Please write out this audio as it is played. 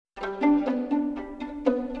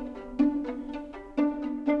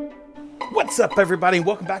What's up, everybody?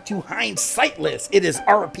 Welcome back to Hindsightless. It is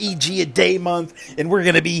RPG a Day month, and we're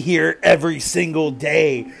going to be here every single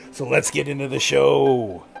day. So let's get into the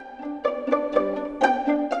show.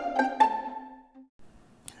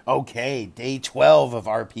 Okay, day 12 of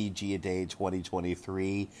RPG a Day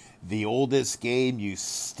 2023. The oldest game you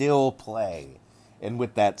still play. And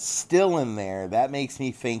with that still in there, that makes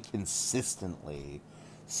me think consistently.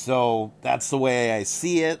 So that's the way I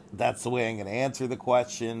see it. That's the way I'm going to answer the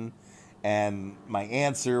question. And my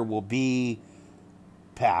answer will be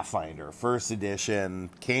Pathfinder, first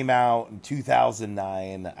edition. Came out in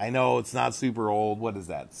 2009. I know it's not super old. What is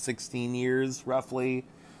that, 16 years roughly?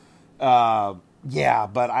 Yeah,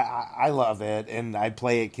 but I love it, and I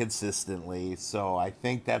play it consistently. So I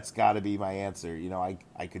think that's got to be my answer. You know,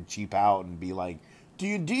 I could cheap out and be like,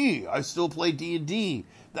 D&D, I still play D&D.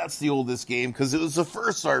 That's the oldest game because it was the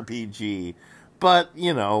first RPG. But,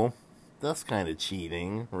 you know, that's kind of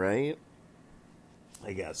cheating, right?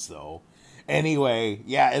 I guess so. Anyway,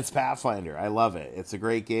 yeah, it's Pathfinder. I love it. It's a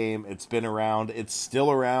great game. It's been around. It's still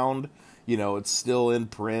around. You know, it's still in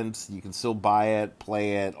print. You can still buy it,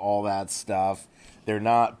 play it, all that stuff.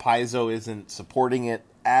 Paizo isn't supporting it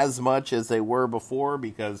as much as they were before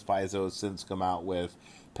because Paizo has since come out with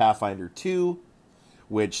Pathfinder 2,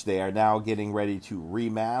 which they are now getting ready to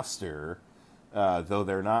remaster, though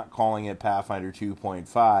they're not calling it Pathfinder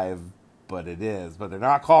 2.5, but it is. But they're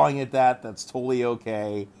not calling it that. That's totally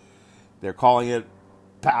okay. They're calling it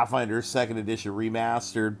Pathfinder 2nd Edition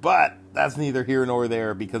Remastered, but that's neither here nor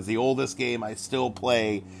there because the oldest game I still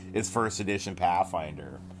play is 1st Edition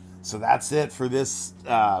Pathfinder. So that's it for this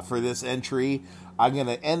entry. I'm going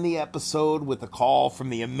to end the episode with a call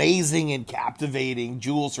from the amazing and captivating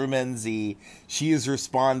Julz from NZ. She is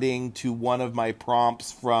responding to one of my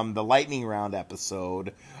prompts from the Lightning Round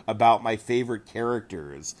episode about my favorite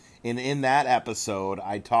characters. And in that episode,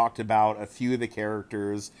 I talked about a few of the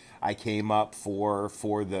characters I came up for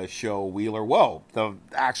the show Wheeler Woe, the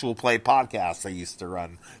actual play podcast I used to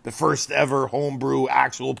run. The first ever homebrew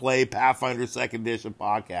actual play Pathfinder 2nd Edition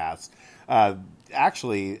podcast.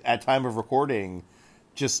 Actually, at time of recording,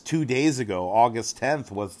 just 2 days ago, August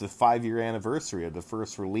 10th, was the 5-year anniversary of the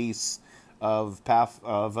first release of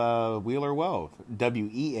Wheeler Woe.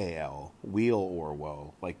 W-E-A-L. Wheel or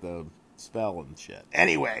Woe. Like the spell and shit.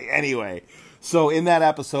 Anyway. So in that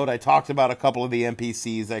episode, I talked about a couple of the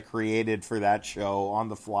NPCs I created for that show on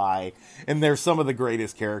the fly. And they're some of the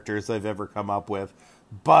greatest characters I've ever come up with.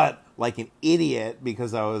 But like an idiot,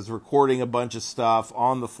 because I was recording a bunch of stuff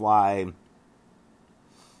on the fly,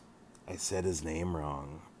 I said his name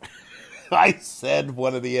wrong. I said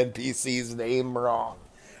one of the NPCs' name wrong.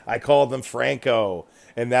 I called him Franco,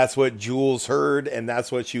 and that's what Julz heard, and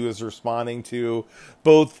that's what she was responding to.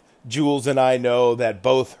 Both Julz and I know that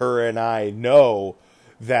both her and I know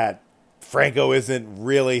that Franco isn't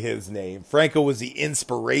really his name. Franco was the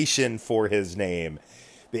inspiration for his name.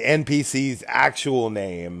 The NPC's actual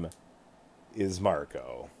name is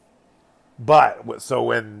Marco. But, so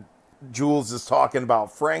when Julz is talking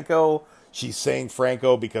about Franco, she's saying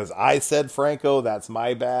Franco because I said Franco. That's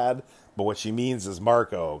my bad. But what she means is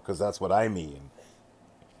Marco, because that's what I mean.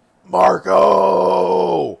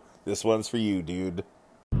 Marco! This one's for you, dude.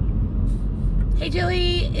 Hey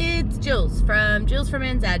Joey, it's Julz from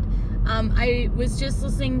NZ. I was just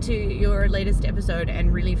listening to your latest episode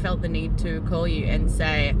and really felt the need to call you and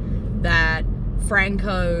say that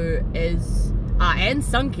Franco is, and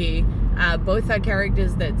Sunky, both are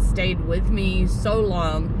characters that stayed with me so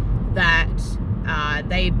long that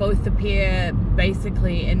they both appear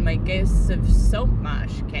basically in my Ghosts of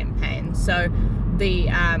Saltmarsh campaign. So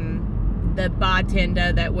the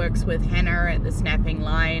bartender that works with Hannah at the Snapping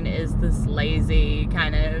Line is this lazy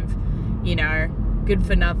kind of, you know, good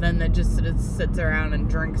for nothing that just sort of sits around and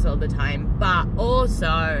drinks all the time, but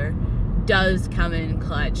also does come in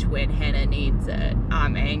clutch when Hannah needs it,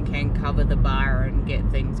 and can cover the bar and get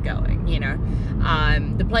things going, you know.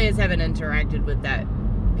 The players haven't interacted with that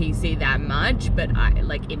PC that much, but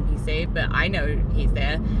NPC, but I know he's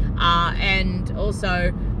there. And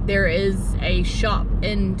also there is a shop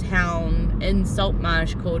in town in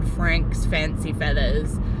Saltmarsh called Frank's Fancy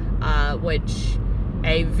Feathers, which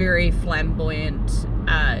a very flamboyant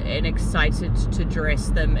and excited to dress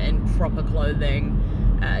them in proper clothing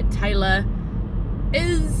Taylor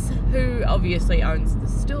is who obviously owns the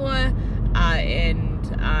store, and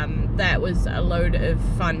that was a load of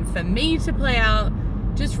fun for me to play out,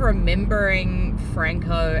 just remembering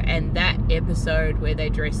Franco and that episode where they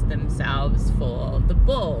dressed themselves for the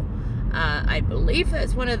ball. I believe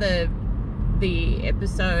that's one of the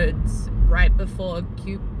episodes right before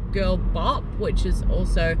Cute Girl Bop, which is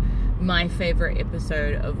also my favorite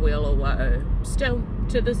episode of Wheel of Woe still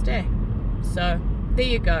to this day. So there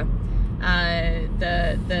you go.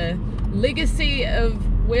 The legacy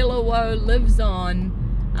of Wheel of Woe lives on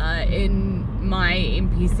in my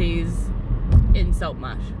NPC's in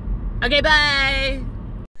Saltmarsh. Okay, bye!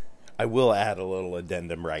 I will add a little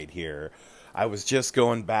addendum right here. I was just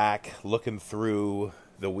going back, looking through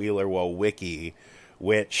the Wheeler Woe wiki,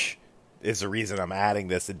 which is the reason I'm adding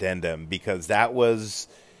this addendum, because that was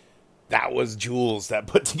Julz that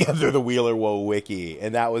put together the Wheeler Woe wiki,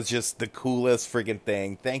 and that was just the coolest freaking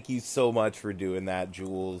thing. Thank you so much for doing that,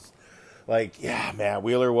 Julz. Like, yeah, man,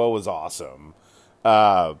 Wheeler Woe was awesome.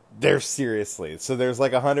 There's seriously, so there's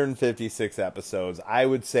like 156 episodes. I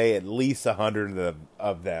would say at least 100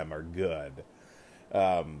 of them are good.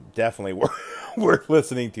 Definitely worth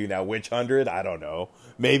listening to. Now, which 100? I don't know.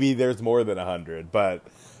 Maybe there's more than 100, but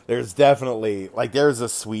there's definitely, like, there's a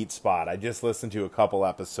sweet spot. I just listened to a couple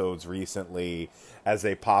episodes recently as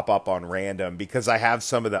they pop up on random, because I have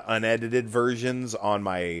some of the unedited versions on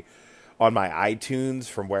my iTunes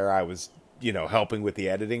from where I was, helping with the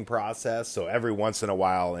editing process. So every once in a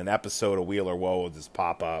while, an episode of Wheel or Woe will just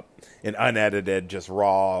pop up, an unedited, just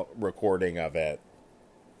raw recording of it.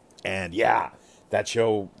 And yeah, that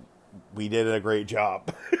show, we did a great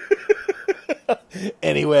job.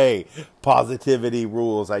 Anyway, positivity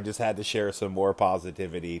rules. I just had to share some more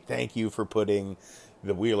positivity. Thank you for putting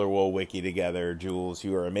the Wheeler Woe wiki together, Julz.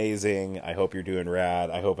 You are amazing. I hope you're doing rad.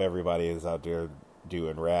 I hope everybody is out there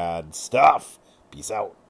doing rad stuff. Peace out.